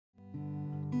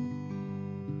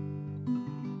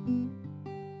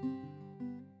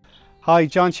Hi,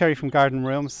 John Sherry from Garden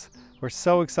Rooms. We're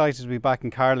so excited to be back in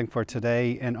Carlingford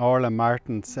today in Orla and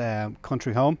Martin's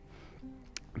country home.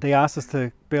 They asked us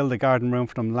to build a garden room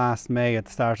for them last May at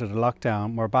the start of the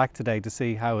lockdown. We're back today to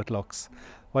see how it looks.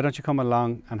 Why don't you come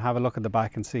along and have a look at the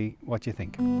back and see what you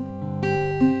think.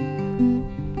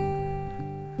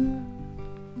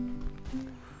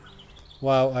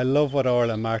 Wow, I love what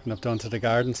Orla and Martin have done to the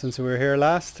garden since we were here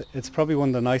last. It's probably one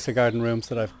of the nicer garden rooms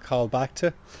that I've called back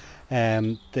to.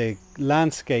 The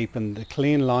landscape and the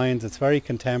clean lines, it's very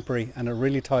contemporary and it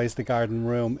really ties the garden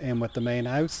room in with the main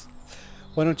house.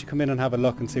 Why don't you come in and have a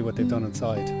look and see what they've done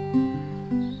inside.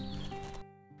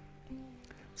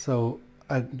 So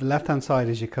at the left hand side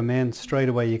as you come in, straight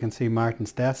away you can see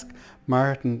Martin's desk.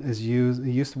 Martin he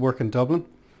used to work in Dublin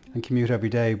and commute every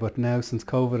day, but now since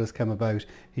COVID has come about,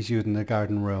 he's using the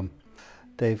garden room.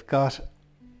 They've got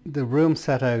the room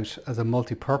set out as a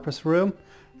multi-purpose room,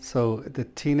 so the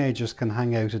teenagers can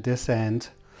hang out at this end.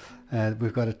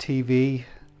 We've got a TV,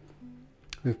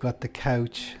 we've got the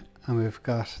couch, and we've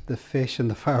got the fish in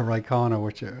the far right corner,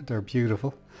 which they're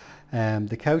beautiful.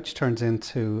 The couch turns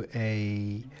into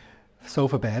a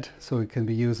sofa bed, so it can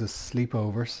be used as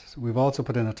sleepovers. We've also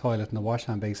put in a toilet and a wash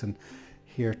hand basin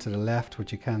here to the left,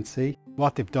 which you can't see.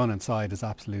 What they've done inside is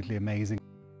absolutely amazing.